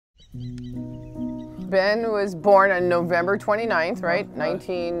Ben was born on November 29th, right,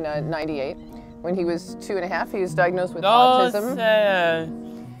 1998. When he was 2.5, he was diagnosed with autism.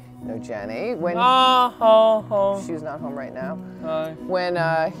 No, Jenny. When she's not home right now. When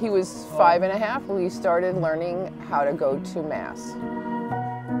he was 5.5, we started learning how to go to Mass.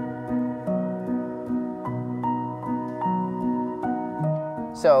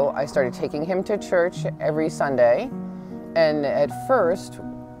 So I started taking him to church every Sunday, and at first,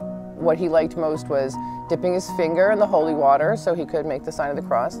 what he liked most was dipping his finger in the holy water so he could make the sign of the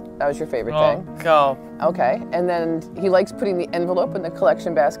cross. That was your favorite thing? Go. Okay, and then he likes putting the envelope in the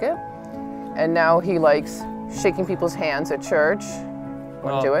collection basket, and now he likes shaking people's hands at church.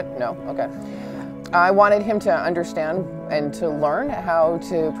 Want to do it? No? Okay. I wanted him to understand and to learn how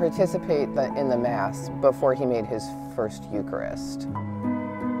to participate in the Mass before he made his first Eucharist.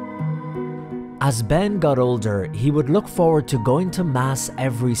 As Ben got older, he would look forward to going to Mass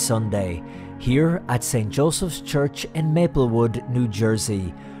every Sunday, here at St. Joseph's Church in Maplewood, New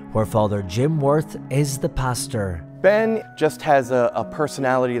Jersey, where Father Jim Worth is the pastor. Ben just has a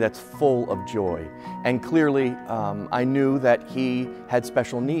personality that's full of joy, and clearly I knew that he had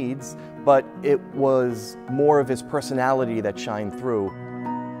special needs, but it was more of his personality that shined through.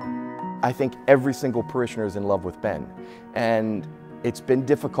 I think every single parishioner is in love with Ben, and it's been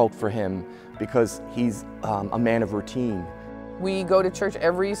difficult for him because he's a man of routine. We go to church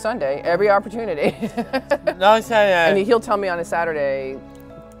every Sunday, every opportunity. And he'll tell me on a Saturday,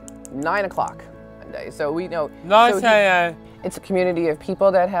 9 o'clock Monday. So we know. It's a community of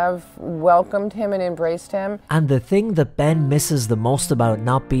people that have welcomed him and embraced him. And the thing that Ben misses the most about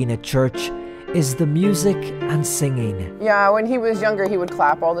not being at church is the music and singing. Yeah, when he was younger, he would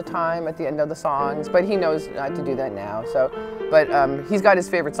clap all the time at the end of the songs, but he knows not to do that now. But he's got his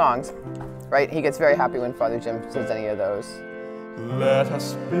favorite songs, right? He gets very happy when Father Jim says any of those. Let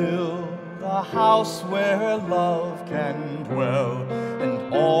us build a house where love can dwell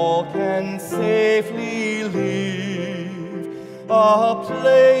and all can safely live. A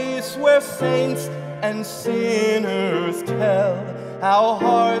place where saints and sinners tell how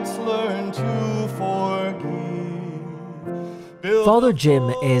hearts learn to forgive. Father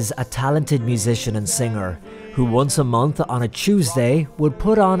Jim is a talented musician and singer who once a month on a Tuesday would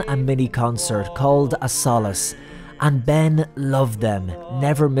put on a mini concert called A Solace, and Ben loved them,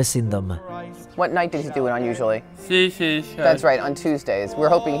 never missing them. What night did he do it on usually? That's right, on Tuesdays. We're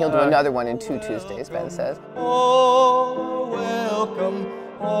hoping he'll do another one in 2 Tuesdays, Ben says. All are welcome,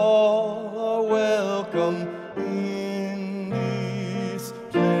 all are welcome in this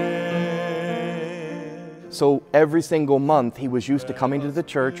place. So every single month he was used to coming to the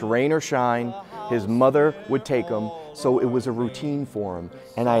church, rain or shine. His mother would take him, so it was a routine for him.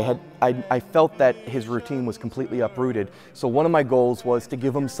 And I felt that his routine was completely uprooted. So one of my goals was to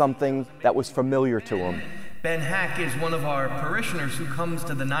give him something that was familiar to him. Ben Hack is one of our parishioners who comes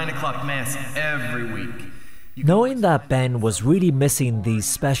to the 9 o'clock Mass every week. Knowing that Ben was really missing these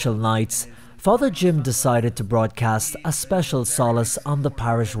special nights, Father Jim decided to broadcast a special solace on the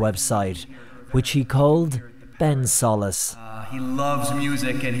parish website, which he called Ben's Solace. He loves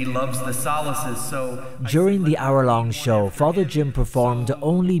music and he loves the solaces, so... During the hour-long show, Father Jim performed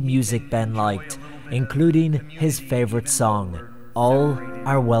only music Ben liked, including his favourite song, All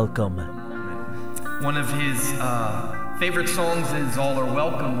Are Welcome. One of his favorite songs is All Are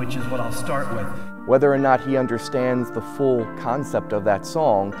Welcome, which is what I'll start with. Whether or not he understands the full concept of that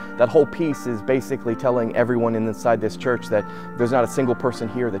song, that whole piece is basically telling everyone inside this church that there's not a single person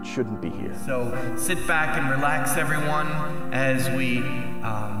here that shouldn't be here. So sit back and relax, everyone, as we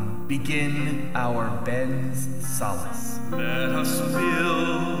begin our Ben's Solace. Let us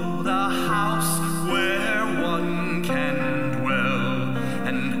build a house where one can dwell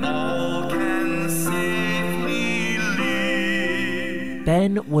and all can safely live.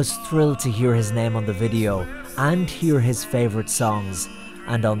 Ben was thrilled to hear his name on the video and hear his favourite songs.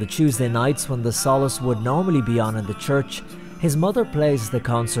 And on the Tuesday nights when the Solace would normally be on in the church, his mother plays the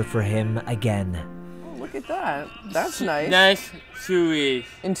concert for him again. Oh, look at that. That's nice. Next 2 weeks.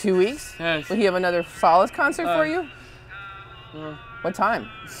 In 2 weeks? Yes. Will he have another Solace concert for you? What time?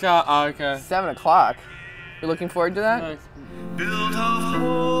 7 o'clock. You're looking forward to that? Built of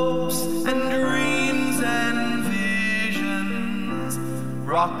hopes and dreams and visions,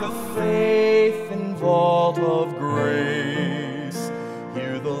 Rock of faith and vault of grace,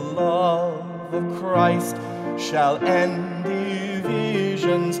 here the love of Christ shall end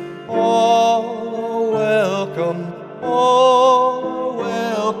divisions. All are welcome, all are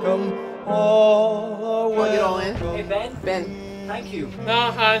welcome, all are welcome. Want to get all in? Hey Ben? Ben. Thank you.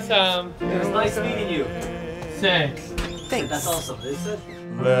 No, handsome. It was nice meeting you. Thanks. Thanks. That's awesome, is it?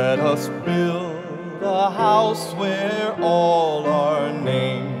 Let us build a house where all are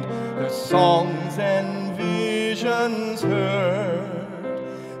named, their songs and visions heard,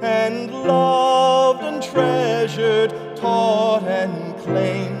 and loved and treasured, taught and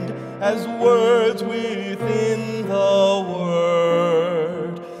claimed as words within the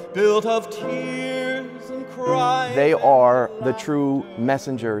Word, built of tears and cries. They are the true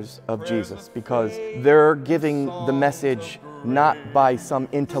messengers of Jesus because they're giving the message not by some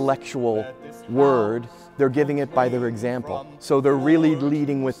intellectual word, they're giving it by their example. So they're really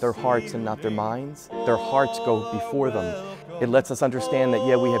leading with their hearts and not their minds. Their hearts go before them. It lets us understand that,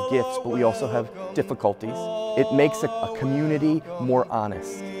 yeah, we have gifts, but we also have difficulties. It makes a community more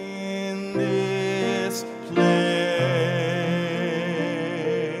honest. In this place.